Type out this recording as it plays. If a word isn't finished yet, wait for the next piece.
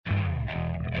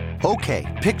Okay,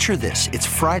 picture this. It's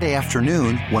Friday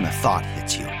afternoon when a thought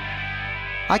hits you.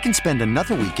 I can spend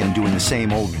another weekend doing the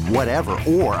same old whatever,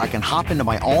 or I can hop into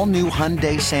my all-new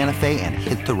Hyundai Santa Fe and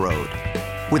hit the road.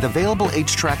 With available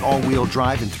H-Track all-wheel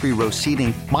drive and 3-row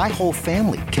seating, my whole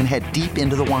family can head deep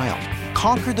into the wild.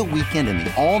 Conquer the weekend in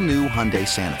the all-new Hyundai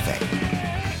Santa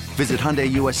Fe. Visit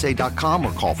HyundaiUSA.com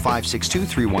or call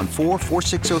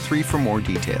 562-314-4603 for more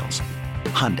details.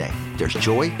 Hyundai, there's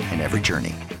joy in every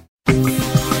journey.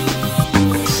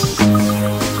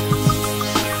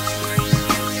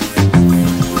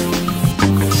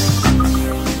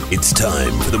 It's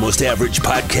time for the most average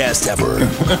podcast ever.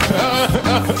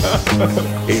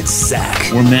 It's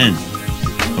Zach. We're men,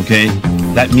 okay?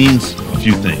 That means a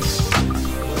few things.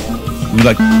 We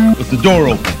like with the door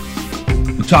open.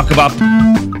 We talk about we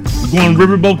go on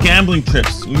riverboat gambling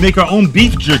trips. We make our own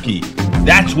beef jerky.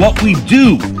 That's what we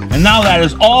do. And now that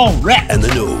is all wrecked. And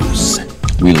the news.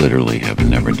 We literally have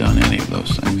never done any of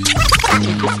those things.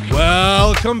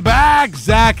 Welcome back,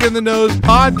 Zach in the Nose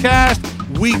podcast.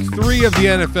 Week 3 of the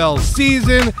NFL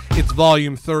season. It's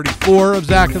volume 34 of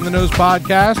Zach in the Nose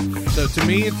podcast. So to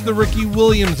me, it's the Ricky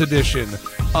Williams edition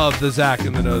of the Zach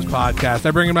in the Nose podcast.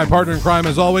 I bring in my partner in crime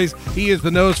as always. He is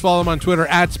the Nose. Follow him on Twitter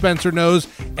at Spencer Nose,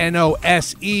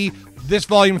 Nose. This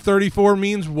volume 34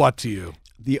 means what to you?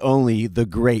 The only, the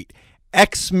great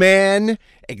X-Man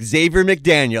Xavier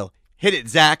McDaniel. Hit it,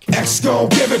 Zach. X gon'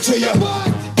 give it to you.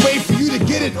 Wait for you to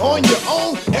get it on your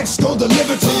own. X gon'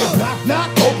 deliver to you. Knock,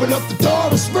 knock, open up the door,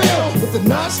 it's real. With the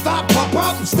non-stop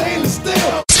pop-out from stainless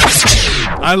steel.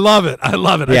 I love it. I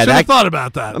love it. I should have thought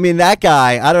about that. I mean, that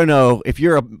guy, I don't know if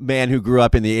you're a man who grew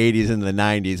up in the 80s and the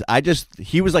 90s.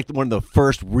 He was like one of the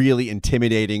first really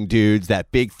intimidating dudes,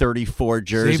 that big 34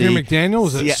 jersey. Xavier McDaniel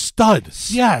was a stud.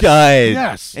 Yes. Stud.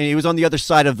 Yes. And he was on the other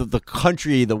side of the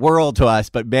country, the world to us.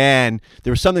 But, man,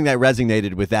 there was something that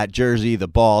resonated with that jersey, the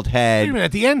bald head. Wait a minute.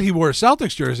 At the end, he wore a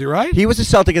Celtics jersey, right? He was a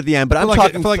Celtic at the end, but I'm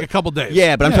talking for like a couple days.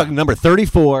 Yeah, but I'm talking number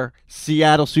 34,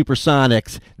 Seattle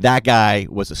Supersonics. That guy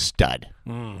was a stud.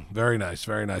 Very nice,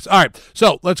 very nice. All right,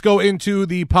 so let's go into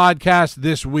the podcast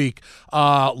this week.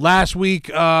 Last week,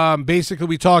 basically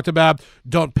we talked about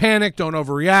don't panic, don't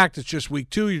overreact. It's just week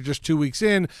 2. You're just 2 weeks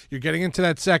in. You're getting into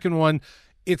that second one.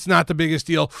 It's not the biggest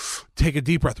deal. Take a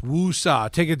deep breath. Woo-saw.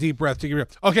 Take a deep breath. Take a deep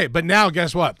breath. Okay, but now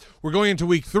guess what? We're going into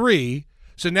week 3.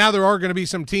 So now there are going to be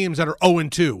some teams that are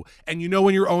 0-2. And you know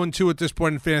when you're 0-2 at this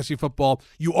point in fantasy football,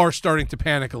 you are starting to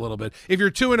panic a little bit. If you're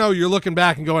 2-0, you're looking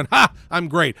back and going, I'm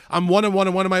great. I'm 1-1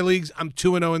 in one of my leagues. I'm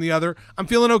 2-0 in the other. I'm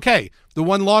feeling okay. The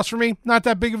one loss for me, not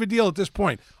that big of a deal at this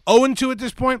point. 0-2 at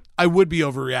this point, I would be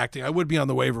overreacting. I would be on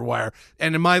the waiver wire.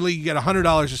 And in my league, you get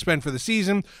 $100 to spend for the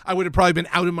season. I would have probably been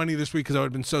out of money this week because I would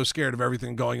have been so scared of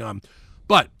everything going on.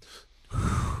 But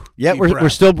yeah, we're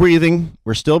still breathing.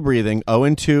 We're still breathing.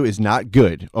 0-2 is not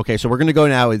good. Okay, so we're going to go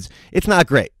now. It's not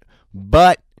great,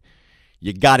 but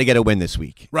you got to get a win this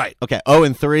week. Right. Okay,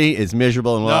 0-3 is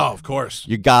miserable. And no, of course.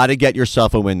 You got to get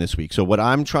yourself a win this week. So what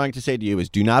I'm trying to say to you is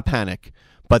do not panic,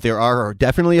 but there are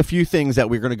definitely a few things that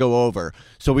we're going to go over.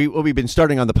 So what we've been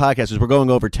starting on the podcast is we're going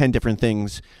over 10 different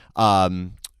things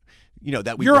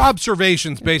your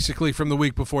observations basically from the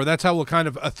week before. That's how we'll kind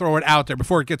of throw it out there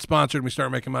before it gets sponsored and we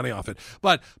start making money off it.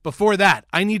 But before that,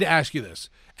 I need to ask you this.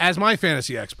 As my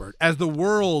fantasy expert, as the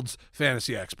world's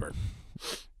fantasy expert,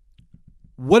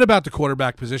 what about the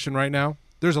quarterback position right now?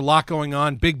 There's a lot going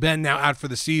on. Big Ben now out for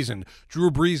the season.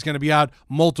 Drew Brees going to be out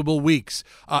multiple weeks.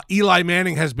 Eli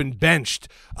Manning has been benched.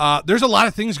 There's a lot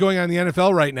of things going on in the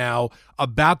NFL right now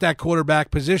about that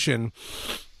quarterback position.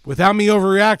 Without me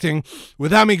overreacting,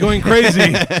 without me going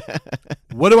crazy,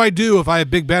 what do I do if I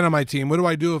have Big Ben on my team? What do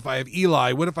I do if I have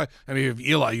Eli? If you have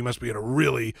Eli, you must be in a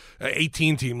really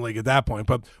 18-team league at that point.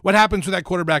 But what happens with that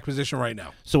quarterback position right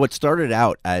now? So what started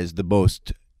out as the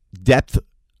most depth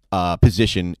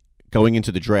position going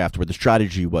into the draft, where the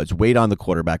strategy was wait on the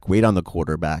quarterback,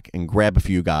 and grab a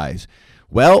few guys.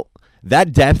 Well,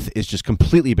 that depth is just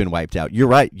completely been wiped out. You're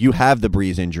right. You have the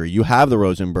Brees injury. You have the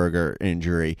Rosenberger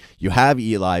injury. You have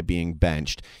Eli being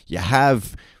benched. You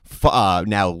have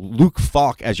now Luke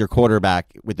Falk as your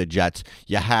quarterback with the Jets.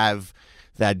 You have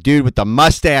that dude with the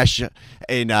mustache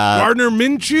in Gardner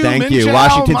Minshew. Thank you,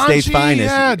 Washington State's finest.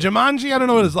 Yeah, Jumanji. I don't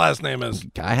know what his last name is.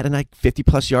 Guy had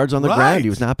 50-plus yards on the ground. He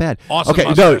was not bad. Awesome.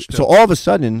 Okay, so all of a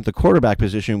sudden, the quarterback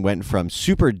position went from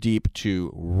super deep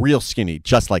to real skinny,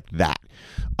 just like that.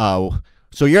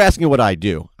 So you're asking what I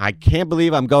do. I can't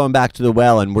believe I'm going back to the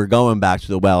well, and we're going back to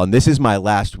the well, and this is my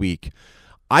last week.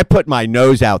 I put my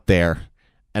nose out there,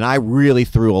 and I really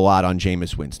threw a lot on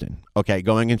Jameis Winston. Okay,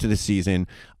 going into the season,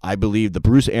 I believe the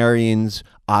Bruce Arians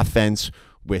offense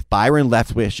with Byron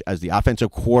Leftwich as the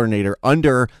offensive coordinator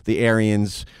under the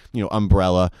Arians,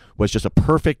 umbrella, was just a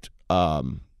perfect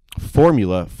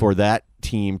formula for that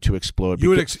team to explode. You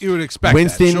would expect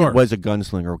Winston that, sure. was a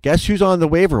gunslinger. Guess who's on the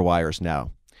waiver wires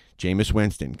now? Jameis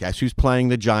Winston. Guess who's playing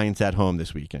the Giants at home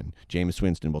this weekend? Jameis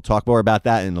Winston. We'll talk more about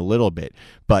that in a little bit.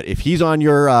 But if he's on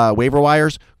your waiver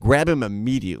wires, grab him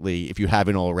immediately if you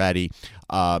haven't already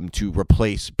to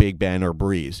replace Big Ben or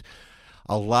Breeze.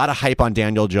 A lot of hype on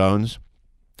Daniel Jones.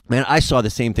 Man, I saw the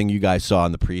same thing you guys saw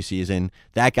in the preseason.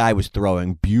 That guy was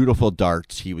throwing beautiful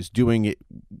darts. He was doing it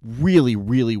really,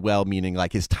 really well, meaning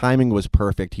like his timing was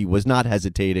perfect. He was not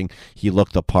hesitating. He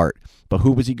looked the part. But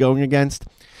who was he going against?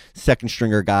 Second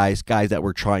stringer guys that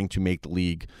were trying to make the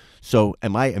league. So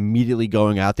am I immediately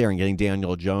going out there and getting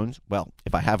Daniel Jones? Well,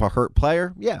 if I have a hurt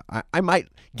player, yeah, I might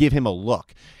give him a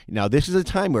look. Now, this is a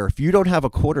time where if you don't have a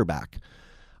quarterback,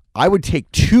 I would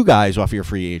take 2 guys off your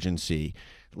free agency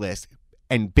list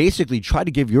and basically try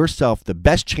to give yourself the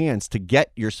best chance to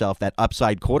get yourself that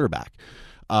upside quarterback.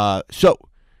 So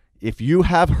if you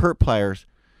have hurt players,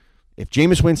 if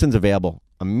Jameis Winston's available,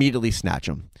 immediately snatch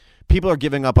him. People are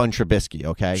giving up on Trubisky,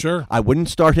 okay? Sure. I wouldn't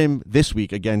start him this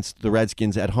week against the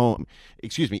Redskins at home,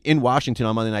 in Washington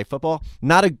on Monday Night Football.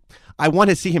 I want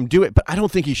to see him do it, but I don't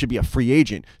think he should be a free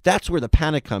agent. That's where the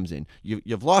panic comes in.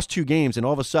 You've lost 2 games, and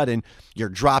all of a sudden, you're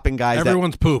dropping guys.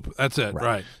 Everyone's poop. That's it,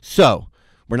 right. So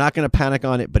we're not going to panic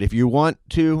on it, but if you want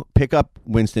to, pick up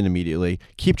Winston immediately.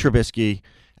 Keep Trubisky.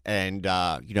 And,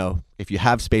 if you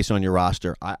have space on your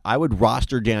roster, I would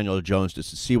roster Daniel Jones just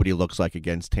to see what he looks like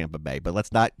against Tampa Bay. But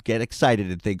let's not get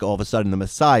excited and think all of a sudden the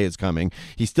Messiah is coming.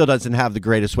 He still doesn't have the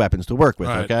greatest weapons to work with,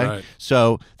 okay? Right.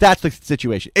 So that's the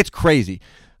situation. It's crazy.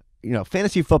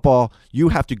 Fantasy football, you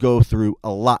have to go through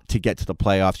a lot to get to the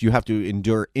playoffs. You have to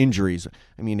endure injuries.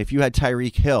 I mean, if you had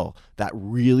Tyreek Hill, that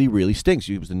really, really stinks.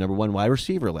 He was the number 1 wide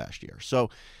receiver last year.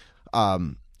 So,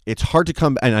 it's hard to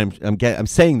come, and I'm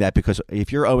saying that because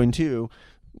if you're 0-2,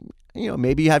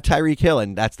 maybe you have Tyreek Hill,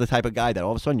 and that's the type of guy that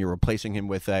all of a sudden you're replacing him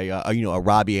with a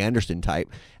Robbie Anderson type,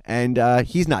 and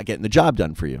he's not getting the job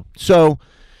done for you. So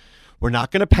we're not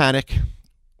going to panic.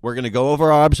 We're going to go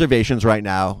over our observations right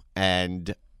now,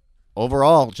 and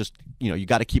overall, just you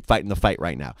got to keep fighting the fight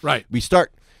right now. Right. We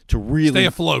start to really stay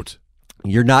afloat.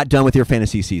 You're not done with your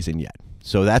fantasy season yet.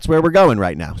 So that's where we're going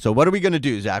right now. So what are we going to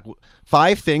do, Zach?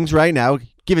 5 things right now.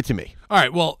 Give it to me. All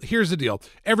right. Well, here's the deal.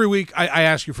 Every week I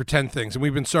ask you for 10 things, and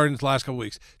we've been starting this the last couple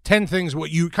weeks. 10 things,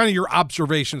 your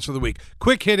observations for the week.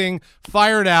 Quick hitting,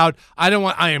 fire it out. I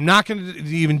am not going to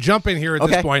even jump in here at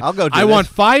this point. I'll go do I this. want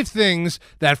 5 things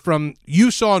that from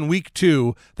you saw in week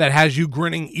 2 that has you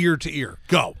grinning ear to ear.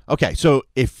 Go. Okay. So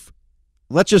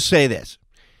let's just say this.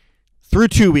 Through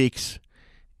 2 weeks,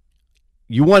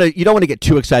 you don't want to get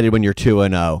too excited when you're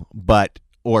 2-0,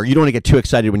 or you don't want to get too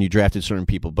excited when you drafted certain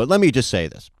people. But let me just say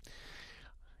this.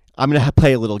 I'm going to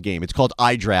play a little game. It's called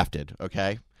I Drafted,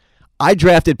 okay? I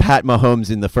drafted Pat Mahomes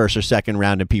in the first or second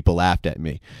round, and people laughed at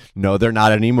me. No, they're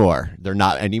not anymore. They're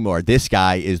not anymore. This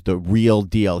guy is the real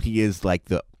deal. He is I'm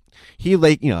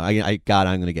going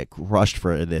to get crushed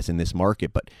for this in this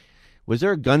market, but was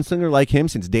there a gunslinger like him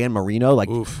since Dan Marino?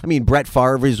 Oof. Brett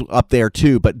Favre is up there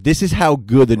too, but this is how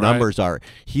good the numbers are.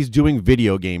 He's doing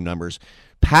video game numbers.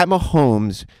 Pat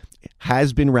Mahomes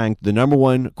has been ranked the number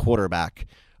 1 quarterback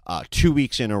 2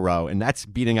 weeks in a row, and that's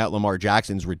beating out Lamar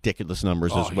Jackson's ridiculous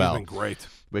numbers as well. He's been great.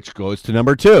 Which goes to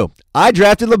number 2. I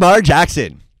drafted Lamar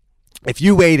Jackson. If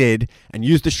you waited and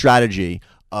used the strategy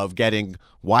of getting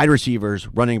wide receivers,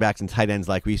 running backs, and tight ends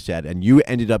like we said, and you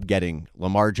ended up getting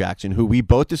Lamar Jackson, who we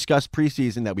both discussed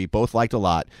preseason that we both liked a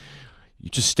lot, you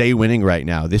just stay winning right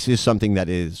now. This is something that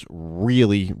is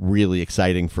really, really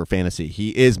exciting for fantasy.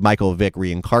 He is Michael Vick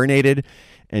reincarnated.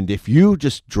 And if you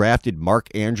just drafted Mark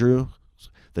Andrews,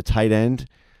 the tight end,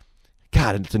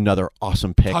 God, it's another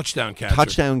awesome pick. Touchdown catcher.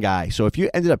 Touchdown guy. So if you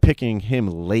ended up picking him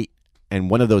late and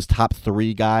one of those top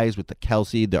 3 guys with the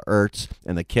Kelsey, the Ertz,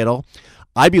 and the Kittle,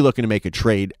 I'd be looking to make a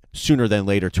trade sooner than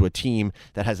later to a team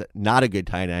that has not a good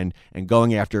tight end and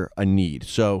going after a need.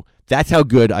 So that's how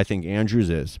good I think Andrews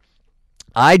is.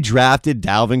 I drafted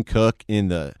Dalvin Cook in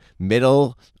the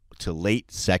middle to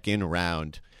late second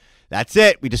round. That's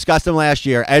it. We discussed him last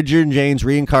year. Edgerrin James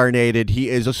reincarnated. He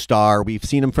is a star. We've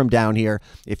seen him from down here.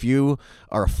 If you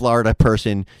are a Florida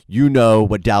person, you know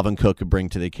what Dalvin Cook could bring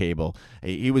to the table.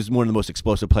 He was one of the most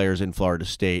explosive players in Florida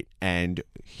State. And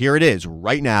here it is.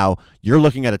 Right now, you're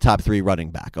looking at a top 3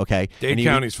 running back, okay? Dade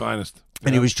County's finest.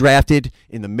 And he was drafted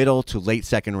in the middle to late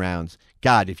second rounds.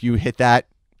 God, if you hit that,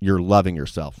 you're loving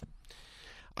yourself.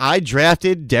 I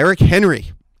drafted Derrick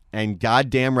Henry. And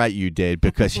goddamn right you did,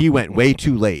 because he went way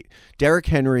too late. Derrick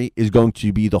Henry is going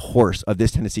to be the horse of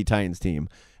this Tennessee Titans team.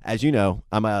 As you know,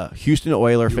 I'm a Houston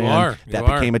Oiler fan that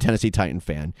became a Tennessee Titan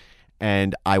fan.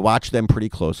 And I watched them pretty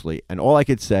closely. And all I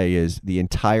could say is the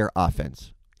entire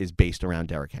offense is based around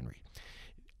Derrick Henry.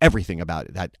 Everything about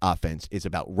it, that offense is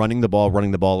about running the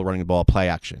ball, play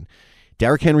action.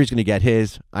 Derrick Henry's going to get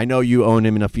his. I know you own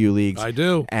him in a few leagues. I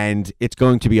do. And it's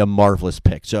going to be a marvelous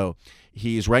pick. So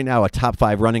he's right now a top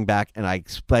 5 running back, and I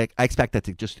expect that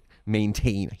to just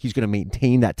maintain. He's going to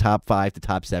maintain that top 5 to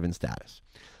top 7 status.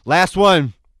 Last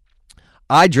one.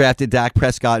 I drafted Dak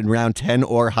Prescott in round 10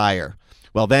 or higher.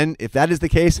 Well, then, if that is the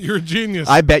case, you're a genius.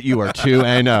 I bet you are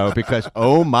 2-0 because,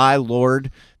 oh, my Lord,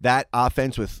 that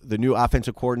offense with the new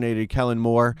offensive coordinator, Kellen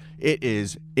Moore, it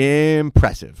is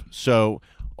impressive. So,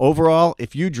 overall,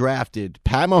 if you drafted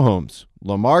Pat Mahomes,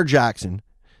 Lamar Jackson,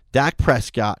 Dak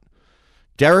Prescott,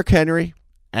 Derrick Henry,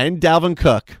 and Dalvin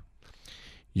Cook,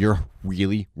 you're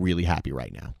really, really happy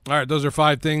right now. All right, those are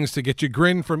 5 things to get you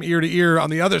grin from ear to ear. On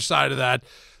the other side of that,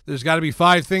 there's got to be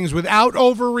 5 things without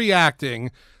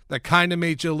overreacting that kind of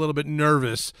made you a little bit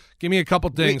nervous. Give me a couple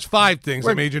things, 5 things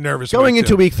that made you nervous. Going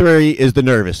into week 3 is the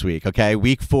nervous week, okay?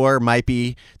 Week 4 might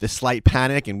be the slight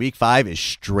panic, and week 5 is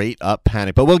straight up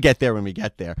panic. But we'll get there when we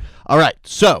get there. All right,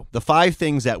 so the 5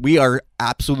 things that we are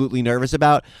absolutely nervous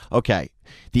about, okay,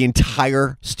 the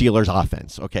entire Steelers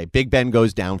offense. Okay, Big Ben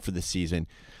goes down for the season.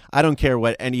 I don't care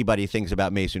what anybody thinks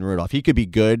about Mason Rudolph. He could be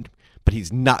good, but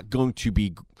he's not going to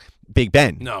be Big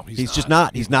Ben. No, he's just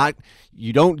not. He's not.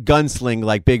 You don't gunsling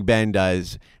like Big Ben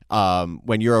does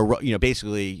when you're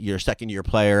basically your second-year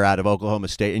player out of Oklahoma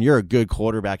State, and you're a good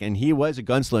quarterback, and he was a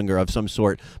gunslinger of some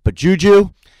sort. But Juju,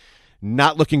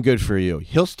 not looking good for you.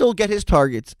 He'll still get his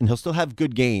targets, and he'll still have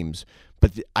good games,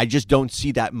 but I just don't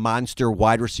see that monster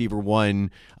wide receiver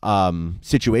 1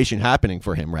 situation happening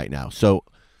for him right now. So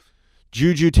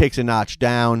Juju takes a notch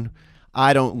down.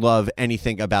 I don't love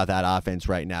anything about that offense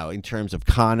right now in terms of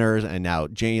Connors and now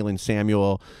Jalen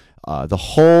Samuel. The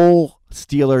whole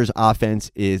Steelers offense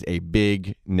is a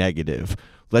big negative.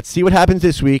 Let's see what happens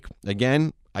this week.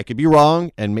 Again, I could be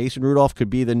wrong, and Mason Rudolph could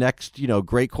be the next,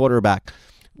 great quarterback.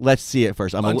 Let's see it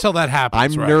first. Until that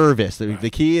happens, I'm nervous. The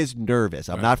key is nervous.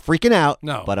 I'm not freaking out,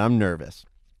 but I'm nervous.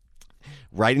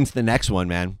 Right into the next one,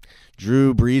 man.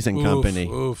 Drew Brees and company.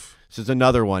 This is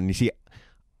another one. You see,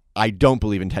 I don't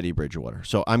believe in Teddy Bridgewater.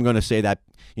 So I'm going to say that,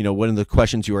 one of the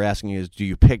questions you were asking is, do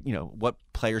you pick, what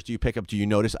players do you pick up? Do you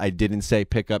notice I didn't say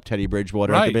pick up Teddy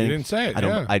Bridgewater at the beginning? You didn't say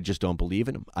it, I just don't believe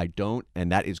in him. I don't,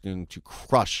 and that is going to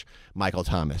crush Michael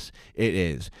Thomas. It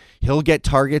is. He'll get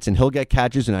targets and he'll get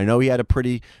catches, and I know he had a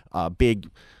pretty big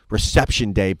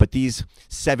reception day, but these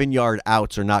 7-yard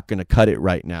outs are not going to cut it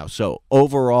right now. So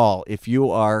overall, if you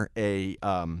are a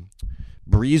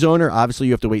Breeze owner, obviously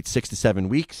you have to wait 6 to 7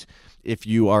 weeks. If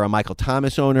you are a Michael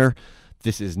Thomas owner,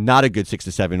 this is not a good 6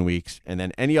 to 7 weeks. And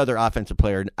then any other offensive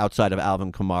player outside of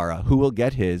Alvin Kamara who will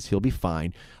get his, he'll be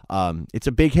fine. It's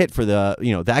a big hit for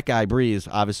that guy Breeze.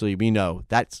 Obviously, we know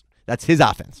that's his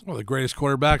offense. Well, the greatest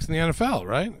quarterbacks in the NFL,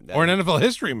 right? Or in NFL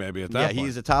history, maybe at that point. Yeah,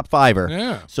 he's a top 5er.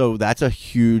 Yeah. So that's a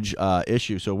huge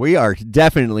issue. So we are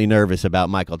definitely nervous about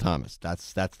Michael Thomas.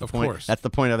 That's the point. Of course. That's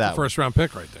the point of that. First-round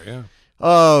pick right there, yeah.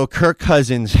 Oh, Kirk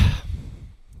Cousins.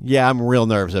 Yeah, I'm real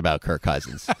nervous about Kirk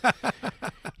Cousins.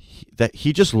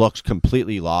 He just looks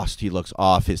completely lost. He looks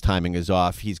off. His timing is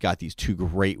off. He's got these 2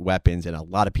 great weapons, and a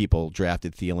lot of people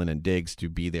drafted Thielen and Diggs to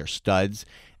be their studs,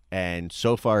 and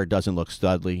so far it doesn't look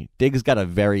studly. Diggs got a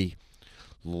very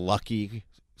lucky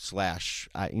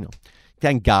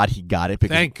thank God he got it.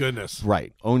 Because, thank goodness.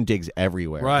 Right. Own Diggs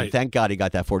everywhere. Right. And thank God he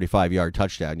got that 45-yard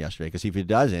touchdown yesterday, because if he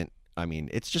doesn't,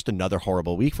 it's just another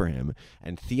horrible week for him.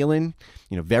 And Thielen,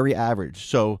 very average.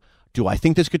 So do I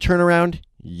think this could turn around?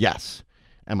 Yes.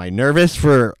 Am I nervous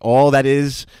for all that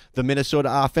is the Minnesota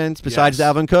offense besides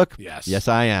Dalvin Cook? Yes. Yes,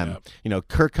 I am. Yep.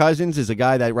 Kirk Cousins is a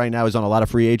guy that right now is on a lot of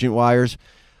free agent wires.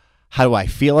 How do I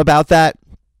feel about that?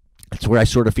 It's where I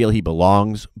sort of feel he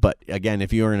belongs. But again,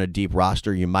 if you're in a deep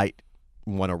roster, you might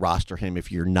want to roster him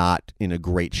if you're not in a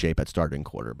great shape at starting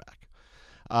quarterback.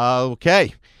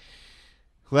 Okay.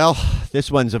 Well,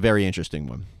 this one's a very interesting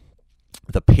one.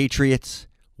 The Patriots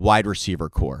wide receiver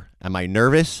core. Am I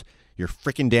nervous? You're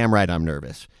freaking damn right I'm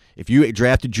nervous. If you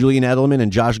drafted Julian Edelman and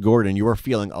Josh Gordon, you were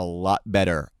feeling a lot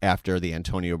better after the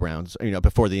Antonio Browns,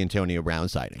 before the Antonio Brown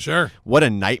sighting. Sure. What a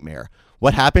nightmare.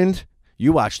 What happened?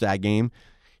 You watched that game.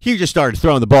 He just started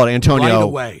throwing the ball to Antonio. Right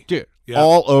away. Dude,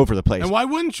 all over the place. And why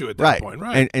wouldn't you at that point?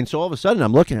 Right. And so all of a sudden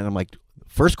I'm looking at it, I'm like,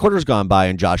 first quarter's gone by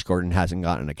and Josh Gordon hasn't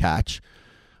gotten a catch.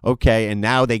 Okay, and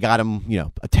now they got him,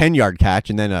 a 10-yard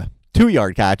catch and then a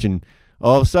 2-yard catch, and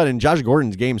all of a sudden, Josh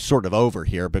Gordon's game's sort of over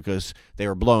here because they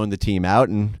were blowing the team out,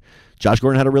 and Josh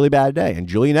Gordon had a really bad day. And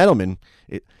Julian Edelman,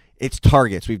 it's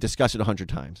targets. We've discussed it 100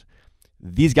 times.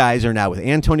 These guys are now with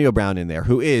Antonio Brown in there,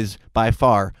 who is by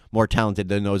far more talented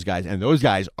than those guys, and those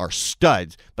guys are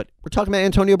studs. But we're talking about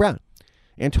Antonio Brown.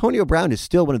 Antonio Brown is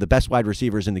still one of the best wide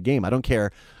receivers in the game. I don't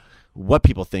care what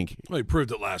people think. Well, he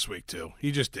proved it last week, too.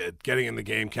 He just did. Getting in the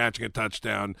game, catching a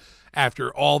touchdown.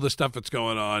 After all the stuff that's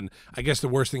going on, I guess the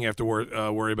worst thing you have to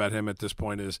worry about him at this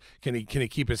point is can he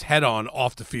keep his head on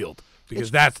off the field? Because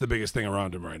that's the biggest thing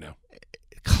around him right now.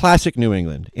 Classic New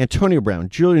England. Antonio Brown,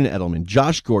 Julian Edelman,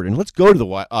 Josh Gordon. Let's go to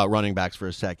the running backs for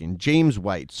a second. James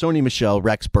White, Sony Michel,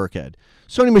 Rex Burkhead.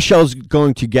 Sony Michel's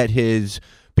going to get his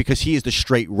because he is the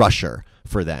straight rusher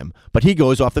for them. But he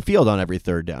goes off the field on every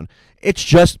third down. It's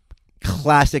just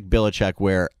classic Belichick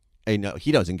where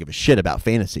he doesn't give a shit about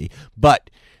fantasy,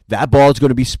 but that ball is going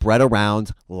to be spread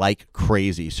around like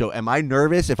crazy. So am I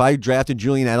nervous if I drafted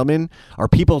Julian Edelman? Are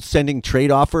people sending trade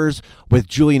offers with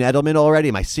Julian Edelman already?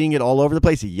 Am I seeing it all over the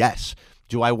place? Yes.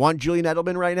 Do I want Julian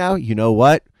Edelman right now? You know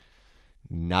what?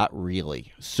 Not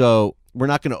really. So we're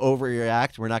not going to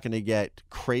overreact. We're not going to get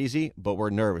crazy, but we're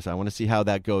nervous. I want to see how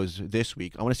that goes this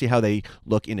week. I want to see how they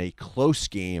look in a close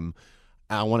game.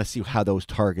 I want to see how those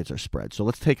targets are spread. So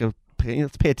let's pay attention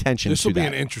to that. This will be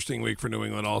an interesting week for New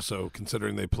England also,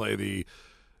 considering they play the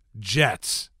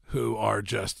Jets, who are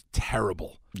just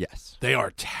terrible. Yes. They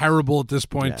are terrible at this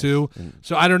point, too.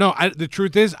 So I don't know. The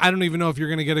truth is, I don't even know if you're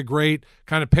going to get a great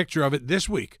kind of picture of it this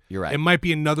week. You're right. It might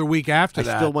be another week after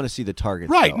that. I still want to see the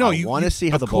targets. Right. Though. No, I want to see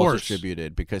how the ball's course.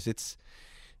 distributed because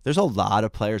there's a lot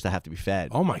of players that have to be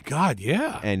fed. Oh, my God,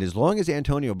 yeah. And as long as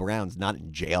Antonio Brown's not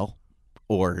in jail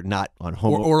or not on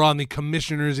home or on the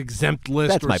commissioner's exempt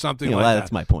list something like that.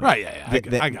 That's my point. Right,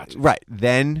 yeah. I got you. Right.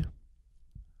 Then,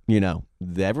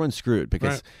 everyone's screwed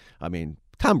because,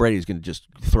 Tom Brady's going to just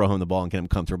throw him the ball and get him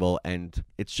comfortable. And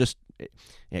it's just,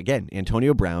 again,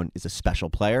 Antonio Brown is a special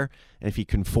player. And if he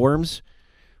conforms,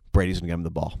 Brady's going to get him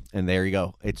the ball. And there you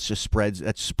go. It just spreads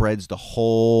the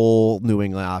whole New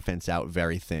England offense out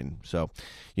very thin. So,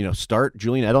 start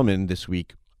Julian Edelman this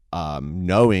week.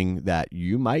 Knowing that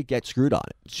you might get screwed on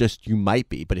it. It's just you might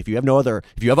be. But if you have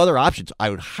other options, I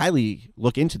would highly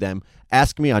look into them.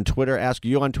 Ask me on Twitter, ask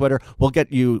you on Twitter. We'll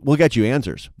get you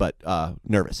answers, but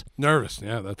nervous. Nervous,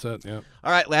 yeah, that's it. Yeah.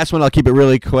 All right, last one, I'll keep it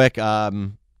really quick.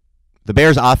 The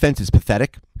Bears offense is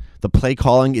pathetic. The play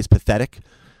calling is pathetic.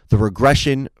 The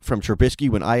regression from Trubisky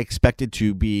when I expected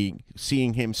to be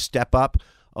seeing him step up.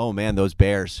 Oh man, those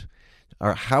Bears.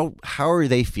 How are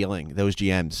they feeling, those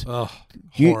GMs? Oh,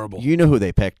 horrible. You know who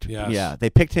they picked. Yes. Yeah,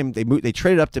 they picked him. They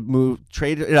traded up Number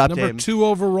to him 2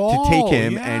 overall to take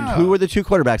him. Yeah. And who were the 2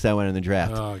 quarterbacks that went in the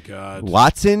draft? Oh, God.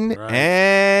 Watson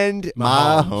and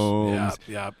Mahomes.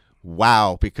 Yep.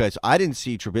 Wow, because I didn't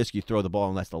see Trubisky throw the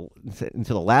ball until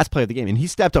the last play of the game. And he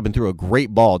stepped up and threw a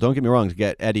great ball. Don't get me wrong, to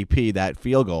get Eddie P. that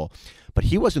field goal. But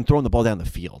he wasn't throwing the ball down the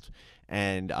field.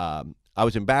 And I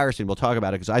was embarrassed, and we'll talk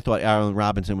about it, because I thought Allen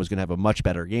Robinson was going to have a much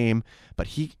better game. But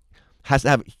he has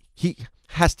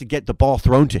to get the ball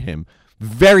thrown to him.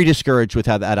 Very discouraged with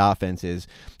how that offense is.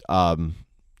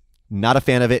 Not a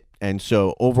fan of it. And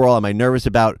so overall, am I nervous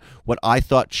about what I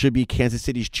thought should be Kansas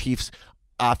City's Chiefs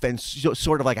offense,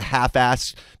 sort of like a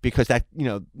half-ass, because that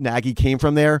Nagy came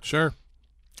from there? Sure.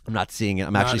 I'm not seeing it.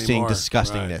 I'm Not actually anymore. seeing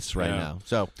disgustingness right Yeah. now.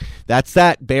 So that's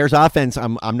that. Bears offense,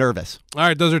 I'm nervous. All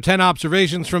right, those are 10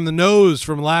 observations from the nose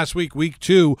from last week, week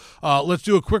 2. Let's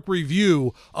do a quick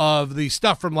review of the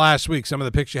stuff from last week, some of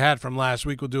the picks you had from last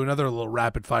week. We'll do another little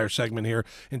rapid-fire segment here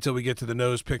until we get to the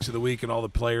nose picks of the week and all the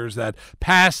players that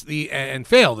pass and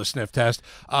fail the sniff test.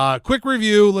 Quick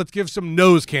review. Let's give some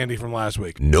nose candy from last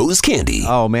week. Nose candy.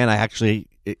 Oh, man, I actually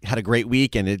had a great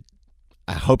week, and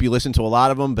I hope you listened to a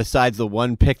lot of them besides the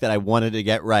one pick that I wanted to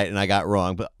get right and I got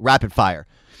wrong. But rapid fire.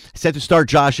 I said to start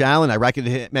Josh Allen. I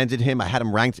recommended him. I had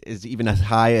him ranked even as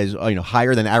high as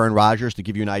higher than Aaron Rodgers, to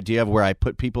give you an idea of where I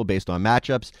put people based on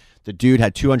matchups. The dude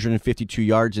had 252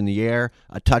 yards in the air,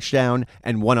 a touchdown,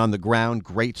 and 1 on the ground.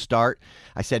 Great start.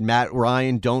 I said, Matt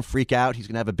Ryan, don't freak out. He's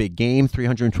going to have a big game,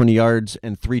 320 yards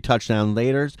and 3 touchdown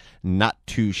laters. Not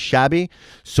too shabby.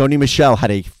 Sony Michel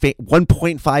had a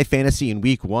 1.5 fantasy in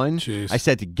week 1. Jeez. I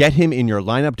said to get him in your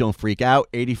lineup, don't freak out.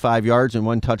 85 yards and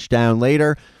 1 touchdown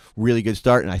later. Really good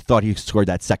start, and I thought he scored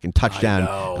that second touchdown.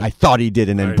 I thought he did,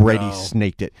 and then Brady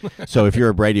snaked it. So if you're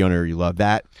a Brady owner, you love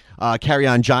that.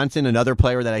 Kerryon Johnson, another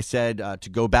player that I said to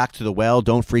go back to the well.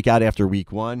 Don't freak out after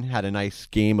week 1. Had a nice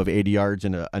game of 80 yards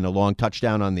and a long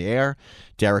touchdown on the air.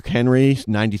 Derrick Henry,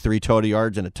 93 total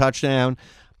yards and a touchdown.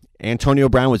 Antonio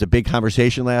Brown was a big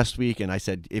conversation last week, and I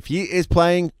said, if he is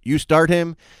playing, you start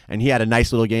him. And he had a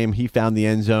nice little game. He found the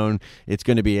end zone. It's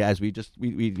going to be, as we just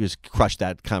crushed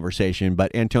that conversation.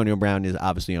 But Antonio Brown is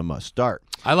obviously a must start.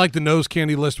 I like the nose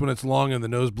candy list when it's long and the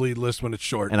nosebleed list when it's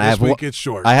short. And this week it's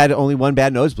short. I had only one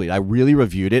bad nosebleed. I really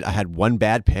reviewed it. I had one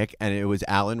bad pick, and it was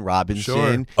Allen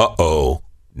Robinson. Sure. Uh-oh.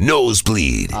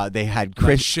 Nosebleed. They had That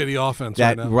Chris. shitty offense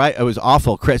That right now. right, it was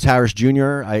awful. Chris Harris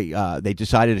Jr. They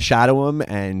decided to shadow him,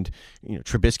 and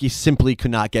Trubisky simply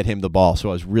could not get him the ball. So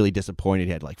I was really disappointed.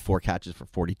 He had like 4 catches for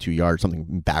 42 yards, something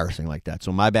embarrassing like that.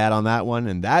 So my bad on that one,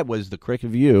 and that was the quick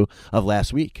review of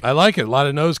last week. I like it. A lot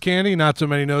of nose candy, not so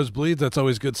many nosebleeds. That's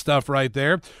always good stuff right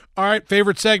there. All right,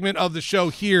 favorite segment of the show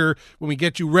here when we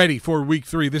get you ready for Week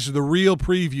 3. This is the real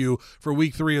preview for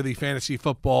Week 3 of the fantasy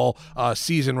football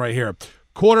season right here.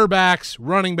 Quarterbacks,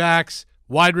 running backs,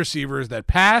 wide receivers that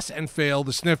pass and fail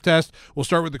the sniff test. We'll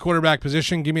start with the quarterback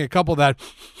position. Give me a couple that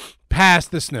pass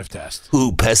the sniff test.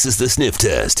 Who passes the sniff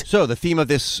test? So the theme of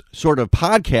this sort of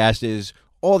podcast is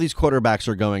all these quarterbacks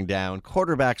are going down.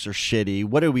 Quarterbacks are shitty.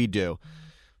 What do we do?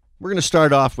 We're going to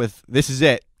start off with, this is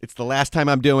it. It's the last time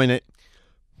I'm doing it.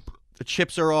 The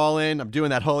chips are all in. I'm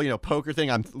doing that whole, poker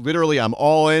thing. I'm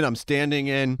all in. I'm standing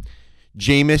in.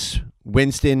 Jameis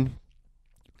Winston,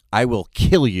 I will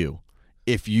kill you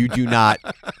if you do not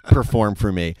perform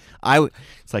for me.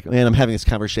 It's like, man, I'm having this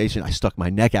conversation. I stuck my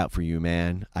neck out for you,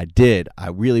 man. I did. I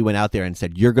really went out there and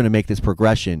said, you're going to make this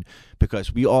progression,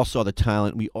 because we all saw the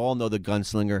talent. We all know the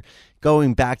gunslinger.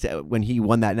 Going back to when he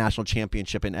won that national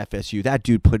championship in FSU, that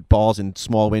dude put balls in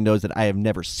small windows that I have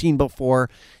never seen before.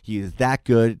 He is that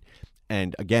good.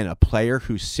 And again, a player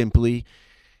who simply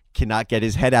cannot get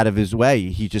his head out of his way.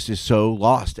 He just is so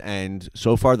lost. And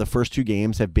so far, the first 2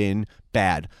 games have been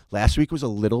bad. Last week was a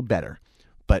little better.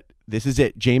 But this is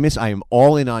it. Jameis, I am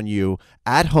all in on you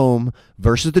at home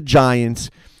versus the Giants.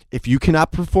 If you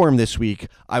cannot perform this week,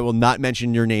 I will not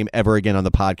mention your name ever again on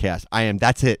the podcast.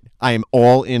 That's it. I am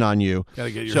all in on you. Got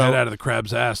to get your head out of the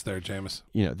crab's ass there, Jameis.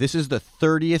 This is the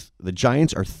 30th. The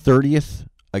Giants are 30th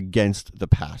against the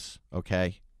pass,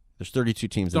 okay? There's 32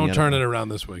 teams in the NFL. Don't turn it around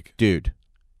this week. Dude.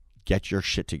 Get your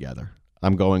shit together.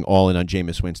 I'm going all in on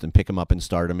Jameis Winston. Pick him up and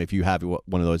start him if you have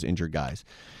one of those injured guys.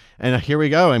 And here we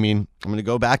go. I mean, I'm going to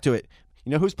go back to it.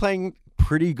 You know who's playing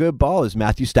pretty good ball is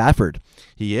Matthew Stafford.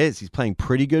 He is. He's playing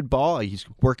pretty good ball. He's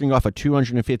working off a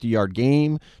 250-yard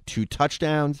game, 2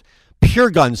 touchdowns,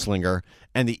 pure gunslinger.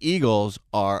 And the Eagles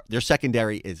their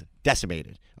secondary is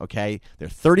decimated, okay? They're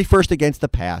 31st against the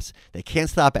pass. They can't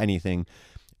stop anything.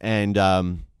 And,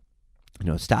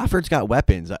 Stafford's got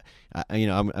weapons.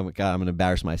 I'm going to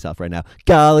embarrass myself right now.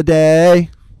 Galladay,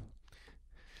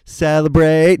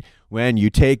 celebrate when you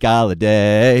take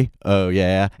Galladay. Oh,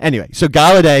 yeah. Anyway, so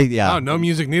Galladay, yeah. Oh, no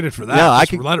music needed for that. No, I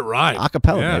Just can let it ride.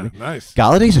 Acapella, baby. Nice.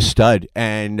 Galladay's a stud.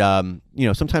 And,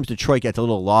 sometimes Detroit gets a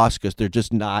little lost because they're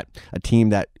just not a team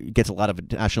that gets a lot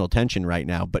of national attention right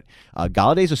now. But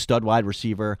Galladay's a stud wide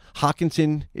receiver.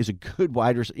 Hawkinson is a good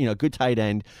good tight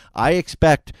end. I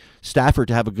expect Stafford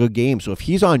to have a good game. So if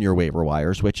he's on your waiver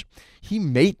wires, which he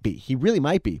really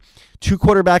might be,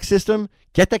 2-quarterback system,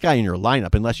 get that guy in your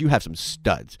lineup unless you have some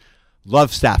studs.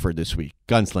 Love Stafford this week.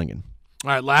 Gunslinging.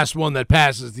 All right, last one that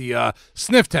passes the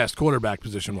sniff test quarterback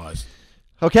position-wise.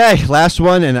 Okay, last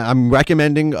one, and I'm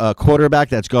recommending a quarterback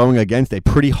that's going against a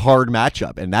pretty hard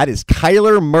matchup, and that is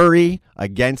Kyler Murray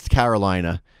against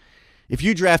Carolina. If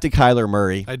you drafted Kyler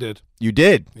Murray... I did. You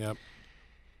did? Yep.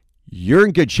 You're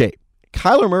in good shape.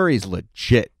 Kyler Murray's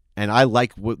legit, and I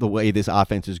like the way this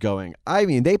offense is going. I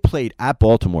mean, they played at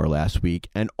Baltimore last week,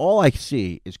 and all I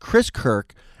see is Chris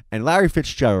Kirk and Larry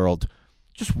Fitzgerald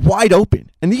just wide open,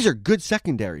 and these are good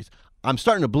secondaries. I'm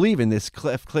starting to believe in this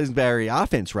Cliff Kingsbury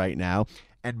offense right now.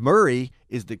 And Murray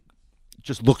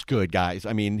just looks good, guys.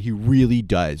 I mean, he really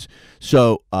does.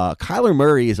 So Kyler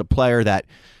Murray is a player that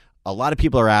a lot of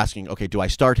people are asking, okay, do I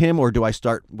start him or do I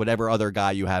start whatever other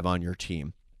guy you have on your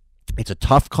team? It's a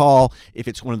tough call if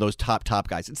it's one of those top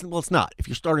guys. It's not. If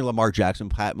you're starting Lamar Jackson,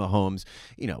 Pat Mahomes,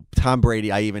 Tom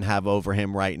Brady, I even have over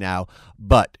him right now.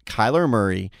 But Kyler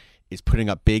Murray is putting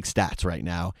up big stats right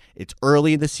now. It's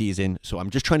early in the season, so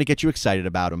I'm just trying to get you excited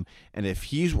about him. And if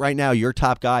he's right now your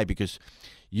top guy because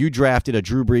you drafted a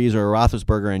Drew Brees or a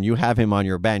Roethlisberger and you have him on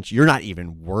your bench, you're not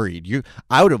even worried.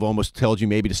 I would have almost told you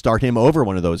maybe to start him over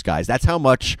one of those guys. That's how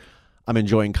much I'm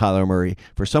enjoying Kyler Murray.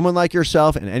 For someone like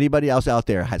yourself and anybody else out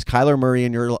there has Kyler Murray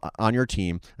on your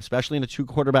team, especially in a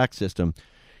 2-quarterback system,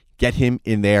 get him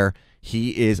in there.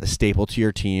 He is a staple to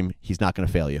your team. He's not going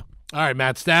to fail you. All right,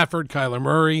 Matt Stafford, Kyler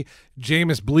Murray,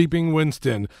 Jameis bleeping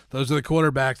Winston. Those are the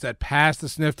quarterbacks that pass the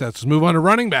sniff test. Let's move on to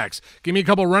running backs. Give me a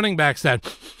couple running backs that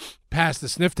pass the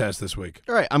sniff test this week?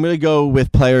 All right, I'm going to go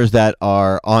with players that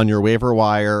are on your waiver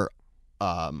wire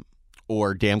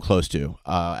or damn close to.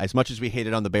 As much as we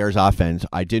hated on the Bears offense,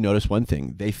 I did notice one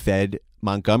thing. They fed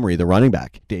Montgomery, the running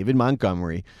back, David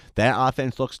Montgomery. That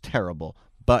offense looks terrible,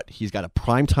 but he's got a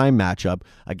primetime matchup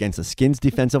against the Skins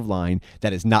defensive line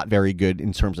that is not very good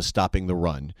in terms of stopping the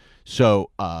run.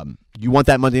 So you want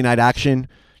that Monday night action.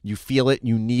 You feel it.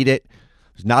 You need it.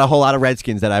 There's not a whole lot of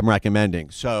Redskins that I'm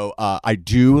recommending. So I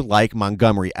do like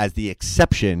Montgomery as the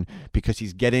exception because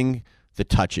he's getting the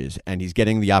touches and he's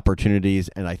getting the opportunities,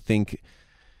 and I think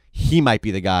he might be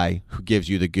the guy who gives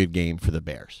you the good game for the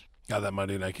Bears. God, that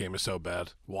Monday night game is so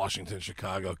bad. Washington,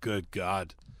 Chicago. Good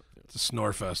God. It's a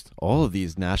snore fest. All of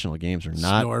these national games are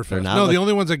not. Snore They're fest. not. No, the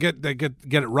only ones that get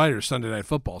it right are Sunday Night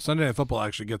Football. Sunday Night Football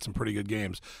actually gets some pretty good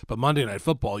games, but Monday Night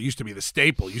Football used to be the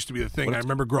staple. Used to be the thing. I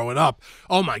remember growing up.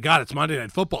 Oh my God, it's Monday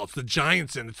Night Football. It's the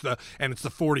Giants and it's the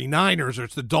 49ers, or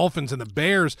it's the Dolphins and the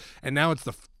Bears, and now it's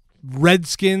the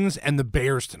Redskins and the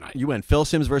Bears tonight. You went Phil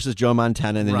Simms versus Joe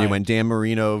Montana, and then you Right. went Dan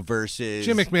Marino versus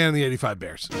Jim McMahon and the '85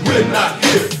 Bears. We're not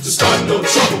here to start no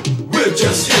trouble. We're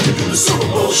just here to do the Super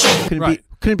Bowl show.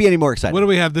 Couldn't be any more exciting. What do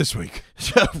we have this week?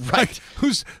 Right.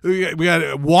 We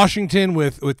got Washington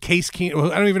with Case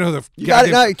Keenum. I don't even know who the You got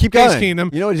it. No, keep Case going.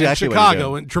 Keenum. You know exactly and what you're Chicago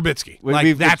doing. and Trubisky.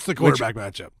 We- That's the which- quarterback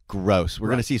matchup. Gross. We're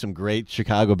Right. going to see some great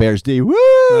Chicago Bears D. Woo!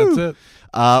 That's it.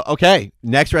 Okay.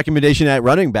 Next recommendation at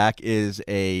running back is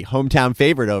a hometown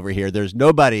favorite over here. There's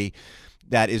nobody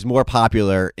that is more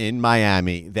popular in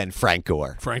Miami than Frank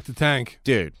Gore. Frank the Tank.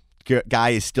 Dude, guy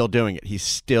is still doing it. He's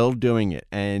still doing it.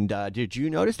 And did you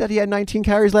notice that he had 19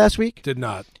 carries last week? Did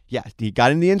not. Yeah. He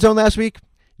got in the end zone last week?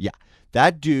 Yeah.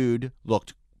 That dude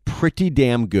looked pretty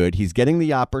damn good. He's getting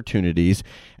the opportunities.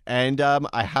 And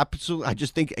I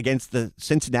just think against the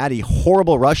Cincinnati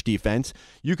horrible rush defense,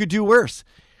 you could do worse.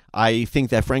 I think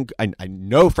that I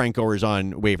know Frank Gore is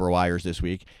on waiver wires this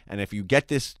week. And if you get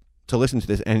this to listen to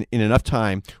this and in enough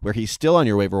time where he's still on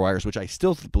your waiver wires, which I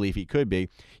still believe he could be,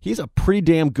 he's a pretty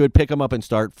damn good pick him up and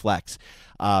start flex.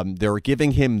 They're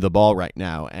giving him the ball right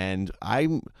now. And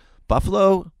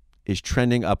Buffalo is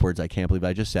trending upwards. I can't believe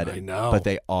I just said it. I know. But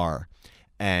they are.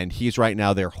 And he's right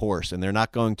now their horse. And they're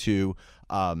not going to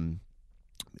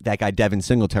that guy Devin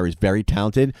Singletary is very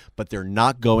talented, but they're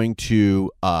not going to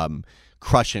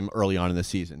crush him early on in the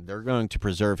season. They're going to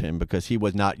preserve him because he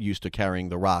was not used to carrying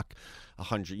the rock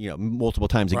multiple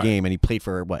times a Right. game, and he played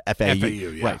for FAU. FAU,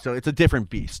 yeah. Right, so it's a different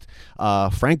beast.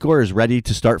 Frank Gore is ready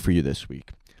to start for you this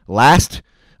week. Last,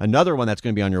 another one that's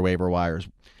going to be on your waiver wires.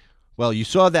 Well, you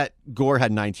saw that Gore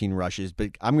had 19 rushes,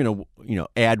 but I'm going to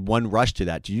add one rush to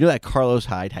that. Do you know that Carlos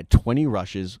Hyde had 20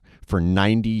 rushes for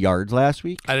 90 yards last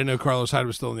week? I didn't know Carlos Hyde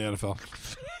was still in the NFL.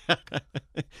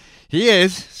 He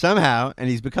is, somehow, and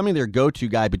he's becoming their go-to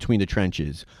guy between the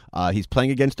trenches. He's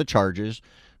playing against the Chargers,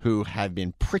 who have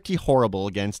been pretty horrible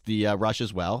against the rush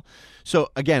as well. So,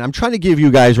 again, I'm trying to give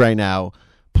you guys right now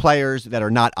players that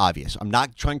are not obvious. I'm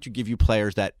not trying to give you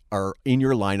players that are in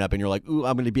your lineup and you're like, ooh,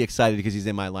 I'm going to be excited because he's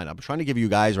in my lineup. I'm trying to give you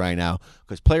guys right now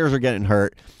because players are getting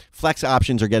hurt. Flex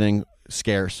options are getting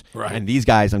scarce. Right. And these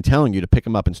guys, I'm telling you to pick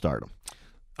them up and start them.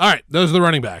 All right, those are the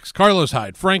running backs. Carlos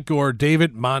Hyde, Frank Gore,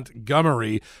 David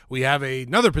Montgomery. We have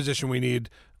another position we need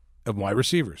of wide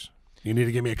receivers. You need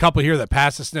to give me a couple here that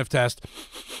pass the sniff test.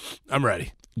 I'm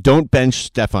ready. Don't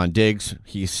bench Stephon Diggs.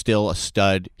 He's still a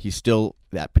stud. He's still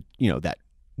that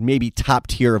maybe top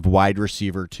tier of wide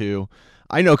receiver too.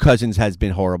 I know Cousins has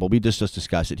been horrible. We just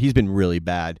discussed it. He's been really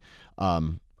bad.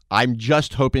 I'm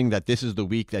just hoping that this is the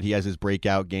week that he has his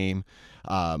breakout game.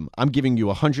 I'm giving you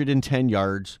 110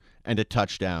 yards and a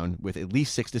touchdown with at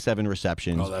least 6 to 7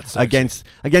 receptions that's sexy.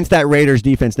 against that Raiders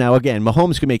defense. Now, again,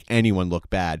 Mahomes can make anyone look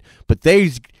bad, but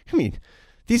these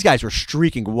guys were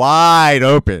streaking wide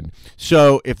open.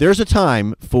 So if there's a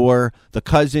time for the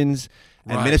Cousins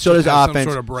and Right, Minnesota's to have some offense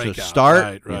sort of to breakout.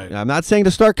 start, Right. I'm not saying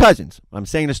to start Cousins. I'm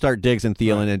saying to start Diggs and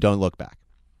Thielen and don't look back.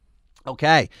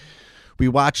 Okay. We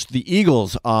watched the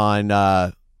Eagles on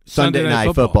Sunday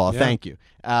Night Football. Yeah. Thank you.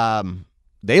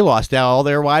 They lost all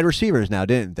their wide receivers now,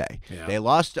 didn't they? Yeah. They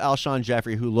lost Alshon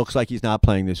Jeffrey, who looks like he's not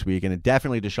playing this week, and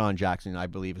definitely Deshaun Jackson, I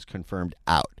believe, is confirmed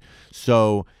out.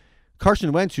 So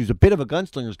Carson Wentz, who's a bit of a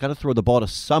gunslinger, has got to throw the ball to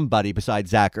somebody besides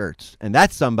Zach Ertz, and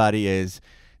that somebody is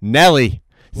Nelly.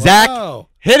 Zach, Wow.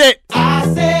 hit it. I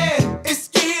said it's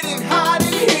getting hot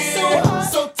in here,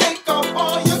 so take off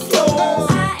all your clothes.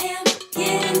 I am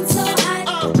getting so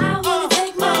hot, I wanna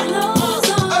take my clothes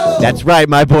off. That's right,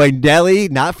 my boy Nelly,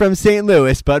 not from St.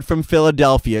 Louis, but from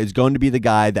Philadelphia, is going to be the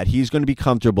guy that he's going to be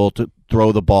comfortable to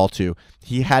throw the ball to.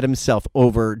 He had himself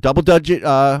over double-digit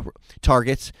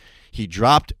targets. He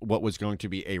dropped what was going to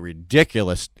be a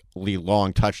ridiculous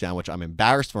long touchdown, which I'm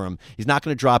embarrassed for him. He's not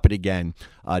going to drop it again.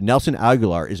 Nelson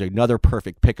Aguilar is another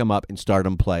perfect pick him up and start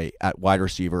him play at wide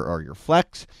receiver or your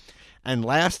flex. And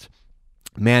last,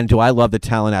 man, do I love the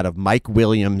talent out of Mike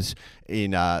Williams for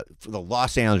the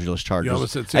Los Angeles Chargers. You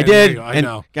almost said I San did. Diego, I and,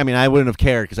 know. I mean, I wouldn't have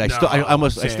cared because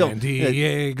San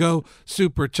Diego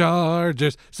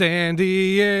Superchargers, San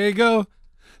Diego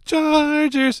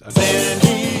Chargers. San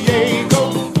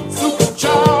Diego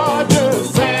Superchargers,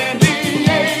 San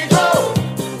Diego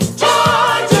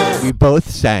Chargers. We both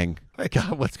sang. My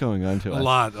God, what's going on to A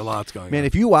us? lot's going on. Man,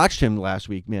 if you watched him last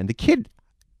week, man, the kid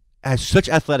has such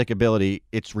athletic ability,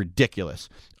 it's ridiculous.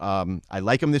 I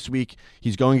like him this week.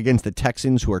 He's going against the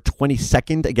Texans, who are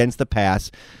 22nd against the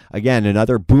pass. Again,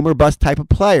 another boomer bust type of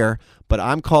player, but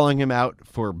I'm calling him out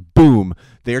for boom.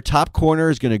 Their top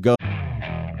corner is going to go.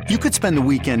 You could spend the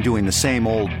weekend doing the same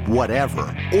old whatever,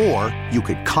 or you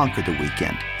could conquer the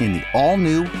weekend in the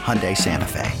all-new Hyundai Santa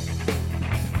Fe.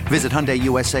 Visit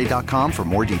HyundaiUSA.com for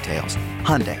more details.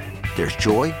 Hyundai, there's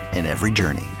joy in every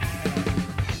journey.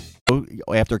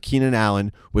 After Keenan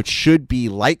Allen, which should be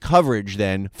light coverage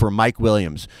then for Mike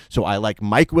Williams. So I like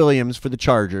Mike Williams for the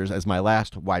Chargers as my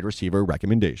last wide receiver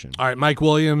recommendation. All right, Mike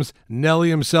Williams, Nelly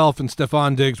himself, and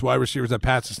Stephon Diggs, wide receivers that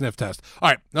pass the sniff test.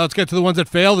 All right, now let's get to the ones that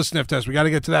fail the sniff test. We got to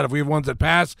get to that. If we have ones that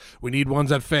pass, we need ones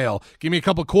that fail. Give me a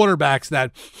couple quarterbacks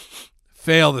that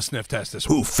fail the sniff test this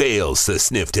week. Who fails the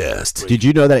sniff test? Did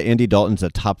you know that Andy Dalton's a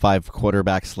top 5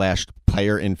 quarterback /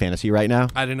 player in fantasy right now?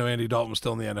 I didn't know Andy Dalton was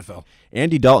still in the NFL.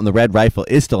 Andy Dalton, the Red Rifle,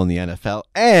 is still in the NFL,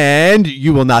 and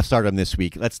you will not start him this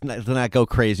week. Let's not go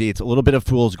crazy. It's a little bit of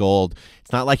fool's gold.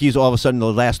 It's not like he's all of a sudden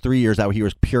the last 3 years out he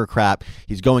was pure crap.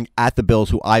 He's going at the Bills,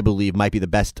 who I believe might be the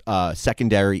best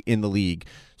secondary in the league.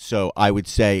 So I would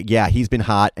say, yeah, he's been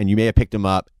hot, and you may have picked him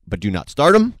up, but do not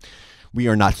start him. We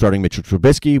are not starting Mitchell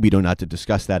Trubisky. We don't have to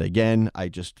discuss that again. I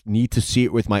just need to see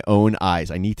it with my own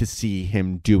eyes. I need to see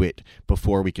him do it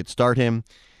before we could start him.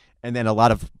 And then a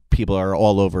lot of people are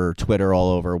all over Twitter,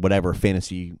 all over whatever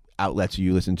fantasy outlets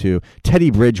you listen to.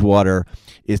 Teddy Bridgewater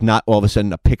is not all of a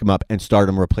sudden a pick him up and start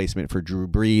him replacement for Drew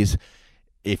Brees.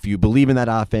 If you believe in that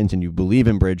offense and you believe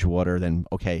in Bridgewater, then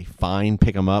okay, fine,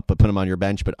 pick him up, but put him on your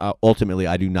bench. But ultimately,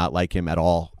 I do not like him at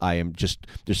all. There's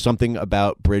something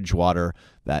about Bridgewater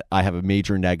that I have a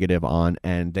major negative on,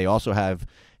 and they also have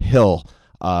Hill,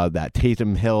 that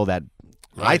Taysom Hill, that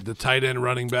Right, the tight end,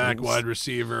 running back, wide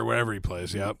receiver, wherever he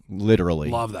plays. Yep, literally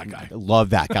love that guy.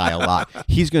 Love that guy a lot.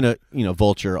 He's gonna,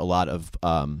 vulture a lot of.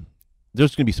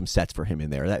 There's going to be some sets for him in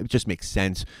there. That just makes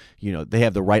sense. They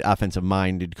have the right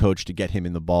offensive-minded coach to get him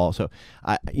in the ball. So,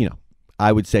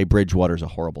 I would say Bridgewater's a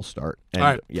horrible start. And, all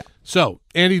right. Yeah. So,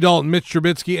 Andy Dalton, Mitch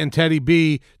Trubisky, and Teddy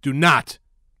B do not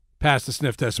pass the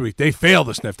sniff test this week. They fail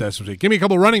the sniff test this week. Give me a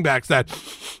couple running backs that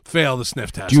fail the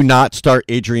sniff test. Do not start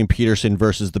Adrian Peterson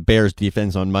versus the Bears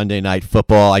defense on Monday Night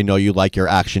Football. I know you like your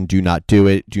action. Do not do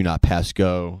it. Do not pass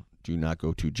go. Do not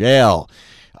go to jail.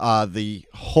 The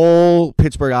whole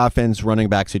Pittsburgh offense running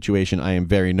back situation I am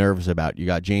very nervous about. You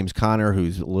got James Conner,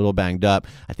 who's a little banged up.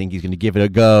 I think he's going to give it a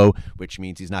go, which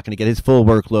means he's not going to get his full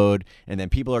workload. And then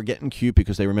people are getting cute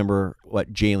because they remember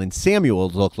what Jalen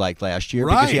Samuels looked like last year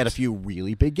because he had a few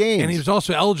really big games. And he was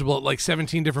also eligible at like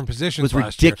 17 different positions it was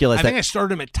last ridiculous. year. I think I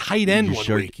started him at tight end one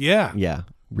week. Yeah. Yeah.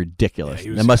 Ridiculous.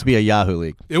 Yeah, that must be a Yahoo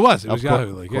league. It was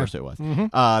Yahoo league. Of course it was.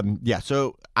 Mm-hmm.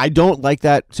 So I don't like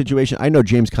that situation. I know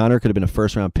James Conner could have been a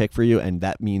first-round pick for you, and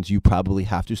that means you probably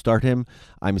have to start him.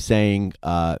 I'm saying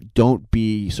don't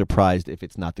be surprised if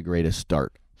it's not the greatest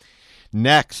start.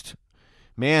 Next,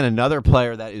 man, another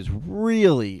player that is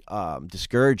really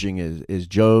discouraging is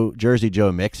Jersey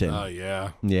Joe Mixon. Oh,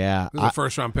 yeah. Yeah. This is a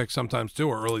first-round pick sometimes, too,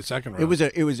 or early second round.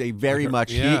 It was a very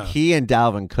much yeah. he and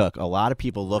Dalvin Cook. A lot of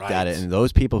people looked at it, and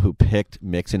those people who picked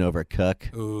Mixon over Cook,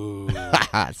 ooh,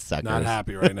 suckers. not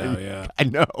happy right now. Yeah, I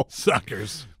know,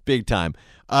 suckers, big time.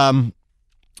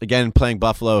 Again, playing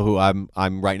Buffalo, who I'm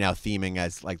right now theming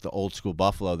as like the old school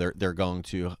Buffalo. They're going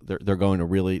to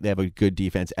really, they have a good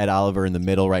defense. Ed Oliver in the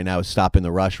middle right now is stopping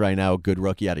the rush right now. A good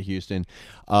rookie out of Houston.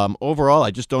 Overall, I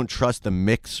just don't trust the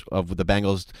mix of the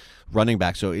Bengals running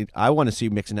back. So I want to see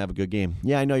Mixon have a good game.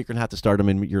 Yeah, I know you're going to have to start him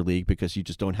in your league because you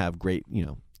just don't have great,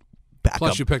 backup.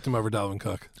 Plus, you picked him over Dalvin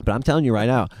Cook. But I'm telling you right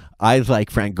now, I like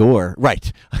Frank Gore.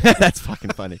 Right. That's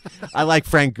fucking funny. I like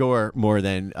Frank Gore more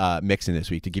than Mixon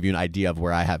this week to give you an idea of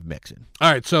where I have Mixon.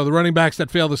 All right, so the running backs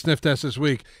that failed the sniff test this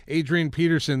week, Adrian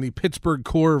Peterson, the Pittsburgh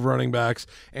core of running backs,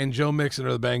 and Joe Mixon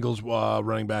are the Bengals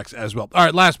running backs as well. All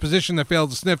right, last position that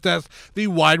failed the sniff test, the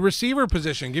wide receiver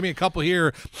position. Give me a couple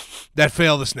here that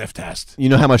failed the sniff test. You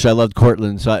know how much I loved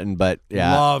Cortland Sutton, but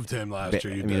yeah. Loved him last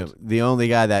year. You did. The only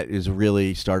guy that is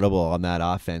really startable on that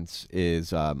offense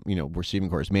is, receiving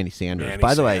core is Manny Sanders. Manny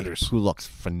By the Sanders. way, who looks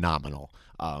phenomenal.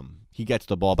 He gets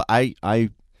the ball, but I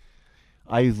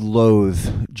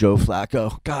loathe Joe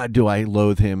Flacco. God, do I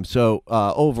loathe him. So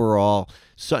overall,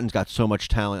 Sutton's got so much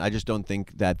talent. I just don't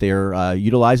think that they're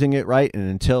utilizing it right. And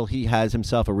until he has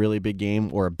himself a really big game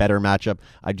or a better matchup,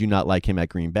 I do not like him at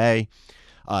Green Bay.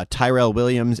 Tyrell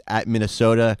Williams at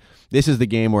Minnesota. This is the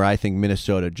game where I think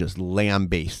Minnesota just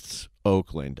lambastes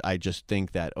Oakland. I just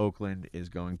think that Oakland is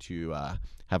going to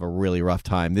have a really rough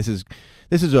time. This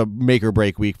is a make or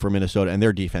break week for Minnesota, and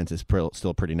their defense is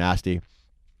still pretty nasty.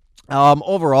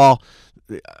 Overall,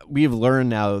 we've learned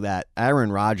now that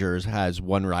Aaron Rodgers has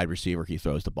one wide receiver he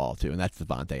throws the ball to, and that's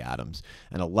Devontae Adams.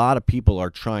 And a lot of people are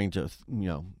trying to,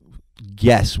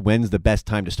 guess when's the best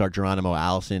time to start Geronimo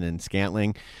Allison and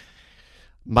Scantling.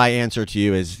 My answer to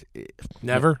you is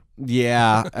Never.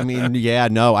 Yeah, I mean,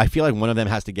 no. I feel like one of them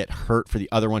has to get hurt for the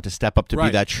other one to step up to be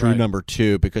that true number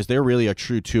 2, because they're really a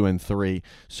true 2 and 3.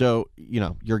 So,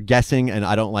 you're guessing, and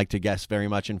I don't like to guess very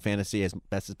much in fantasy as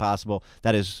best as possible.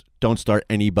 That is, don't start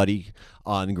anybody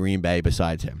on Green Bay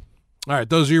besides him. All right,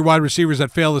 those are your wide receivers that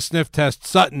fail the sniff test.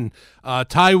 Sutton,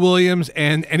 Ty Williams,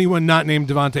 and anyone not named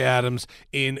Devontae Adams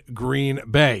in Green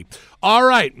Bay. All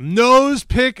right, nose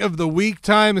pick of the week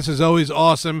time. This is always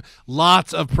awesome.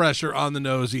 Lots of pressure on the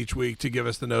nose each week to give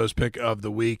us the nose pick of the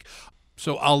week.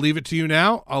 So I'll leave it to you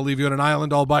now. I'll leave you on an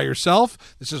island all by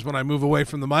yourself. This is when I move away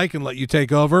from the mic and let you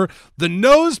take over. The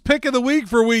nose pick of the week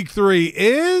for week 3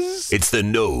 is... It's the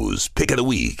nose pick of the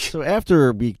week. So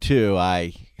after week 2,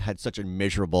 I had such a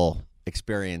miserable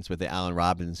experience with the Allen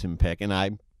Robinson pick, and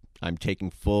I'm taking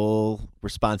full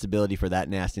responsibility for that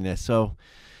nastiness. So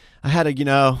I had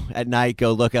to, at night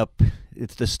go look up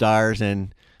It's the Stars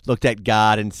and looked at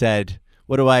God and said,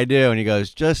 what do I do? And he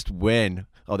goes, just win.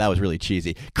 Oh, that was really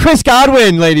cheesy. Chris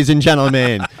Godwin, ladies and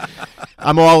gentlemen.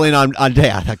 I'm all in on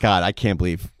God, I can't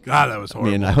believe. God, that was horrible.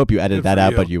 I mean, I hope you edited that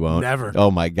out, but you won't. Never.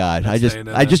 Oh my God. I just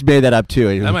that. made that up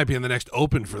too. That might be in the next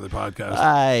open for the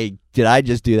podcast. Did I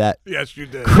just do that? Yes, you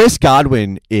did. Chris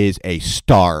Godwin is a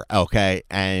star, okay?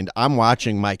 And I'm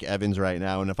watching Mike Evans right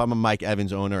now, and if I'm a Mike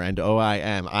Evans owner, and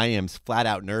I am flat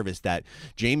out nervous that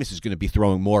Jameis is going to be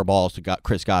throwing more balls to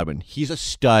Chris Godwin. He's a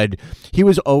stud. He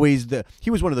was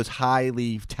one of those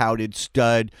highly touted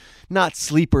stud, not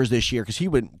sleepers this year because he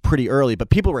went pretty early, but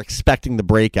people were expecting the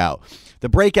breakout. The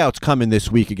breakout's coming this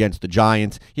week against the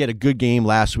Giants. He had a good game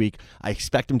last week. I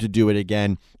expect him to do it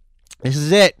again. This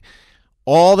is it.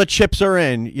 All the chips are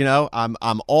in,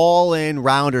 I'm all in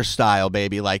rounder style,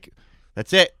 baby. Like,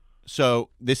 that's it. So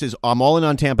I'm all in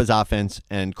on Tampa's offense,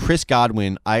 and Chris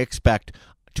Godwin, I expect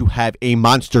to have a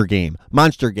monster game.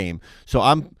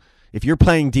 So if you're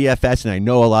playing DFS, and I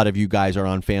know a lot of you guys are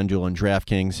on FanDuel and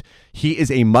DraftKings, he is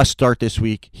a must start this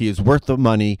week. He is worth the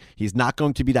money. He's not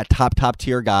going to be that top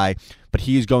tier guy, but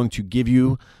he is going to give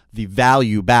you the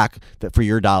value back for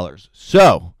your dollars.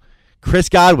 So, Chris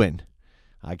Godwin,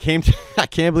 I can't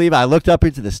believe I looked up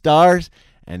into the stars,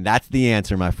 and that's the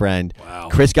answer, my friend. Wow.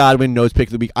 Chris Godwin, nose pick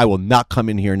of the week. I will not come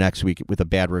in here next week with a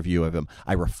bad review of him.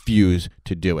 I refuse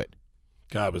to do it.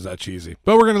 God, was that cheesy.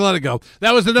 But we're going to let it go.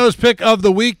 That was the nose pick of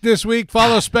the week this week.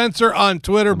 Follow Spencer on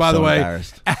Twitter, by the way,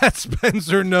 at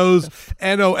Spencer Knows,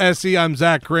 N-O-S-E. I'm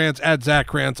Zach Krantz, at Zach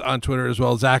Krantz on Twitter as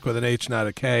well. Zach with an H, not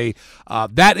a K.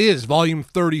 That is volume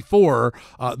 34,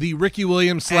 the Ricky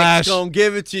Williams / Gonna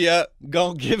give it to you.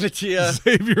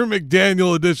 Xavier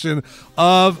McDaniel edition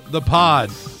of the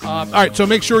pod. All right, so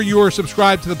make sure you are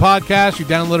subscribed to the podcast. You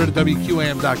download it at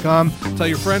WQAM.com. Tell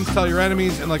your friends, tell your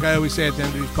enemies, and like I always say at the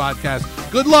end of these podcasts,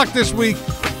 good luck this week,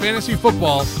 fantasy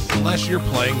football, unless you're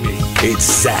playing me. It's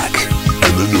Zach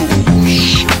and the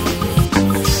News.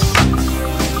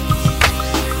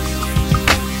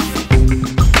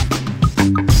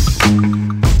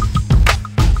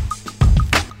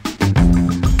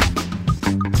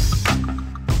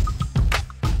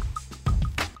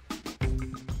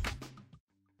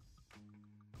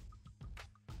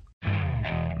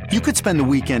 You could spend the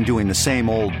weekend doing the same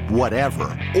old whatever,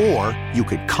 or you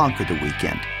could conquer the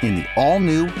weekend in the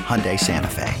all-new Hyundai Santa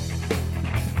Fe.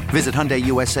 Visit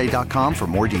HyundaiUSA.com for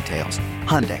more details.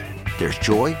 Hyundai, there's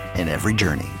joy in every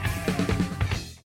journey.